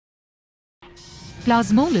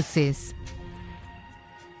Plasmolysis.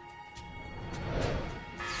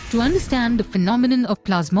 To understand the phenomenon of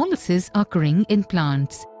plasmolysis occurring in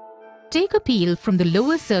plants, take a peel from the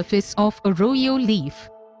lower surface of a royal leaf.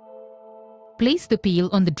 Place the peel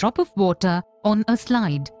on the drop of water on a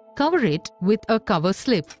slide. Cover it with a cover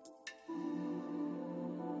slip.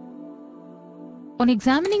 On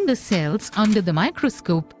examining the cells under the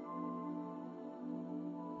microscope,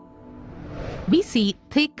 we see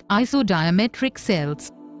thick isodiametric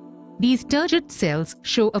cells. These turgid cells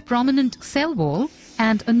show a prominent cell wall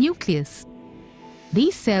and a nucleus.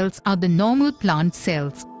 These cells are the normal plant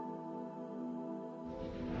cells.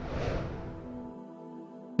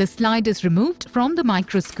 The slide is removed from the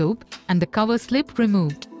microscope and the cover slip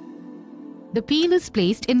removed. The peel is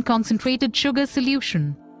placed in concentrated sugar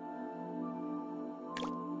solution.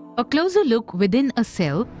 A closer look within a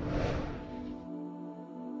cell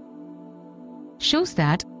shows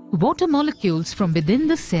that water molecules from within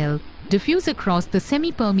the cell diffuse across the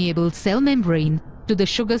semi-permeable cell membrane to the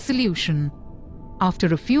sugar solution.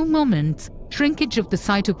 After a few moments, shrinkage of the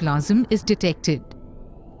cytoplasm is detected.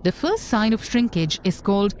 The first sign of shrinkage is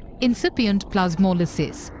called incipient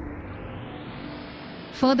plasmolysis.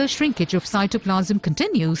 Further shrinkage of cytoplasm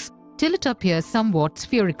continues till it appears somewhat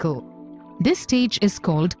spherical. This stage is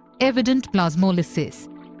called evident plasmolysis.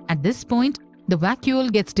 At this point, the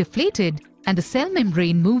vacuole gets deflated and the cell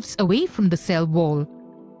membrane moves away from the cell wall.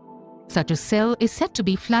 Such a cell is said to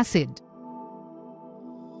be flaccid.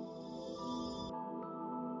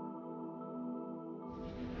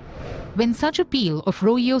 When such a peel of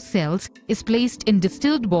royal cells is placed in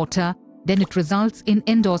distilled water, then it results in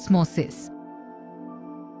endosmosis.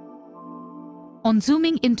 On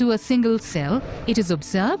zooming into a single cell, it is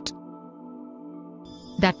observed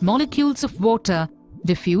that molecules of water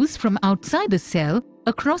diffuse from outside the cell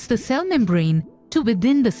across the cell membrane to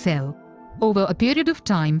within the cell. Over a period of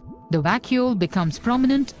time, the vacuole becomes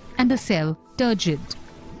prominent and the cell turgid.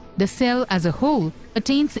 The cell as a whole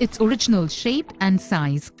attains its original shape and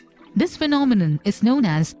size. This phenomenon is known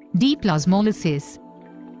as deplasmolysis.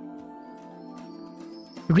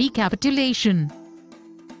 Recapitulation.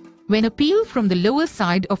 When a peel from the lower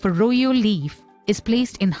side of a royal leaf is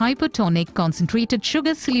placed in hypertonic concentrated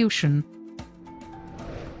sugar solution,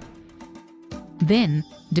 then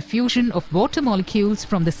diffusion of water molecules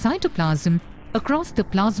from the cytoplasm across the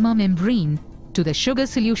plasma membrane to the sugar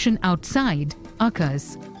solution outside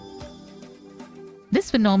occurs. This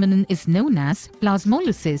phenomenon is known as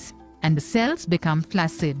plasmolysis, and the cells become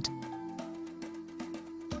flaccid.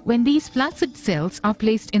 When these flaccid cells are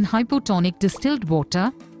placed in hypotonic distilled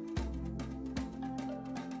water,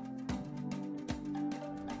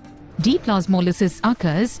 deplasmolysis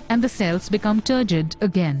occurs and the cells become turgid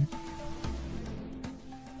again.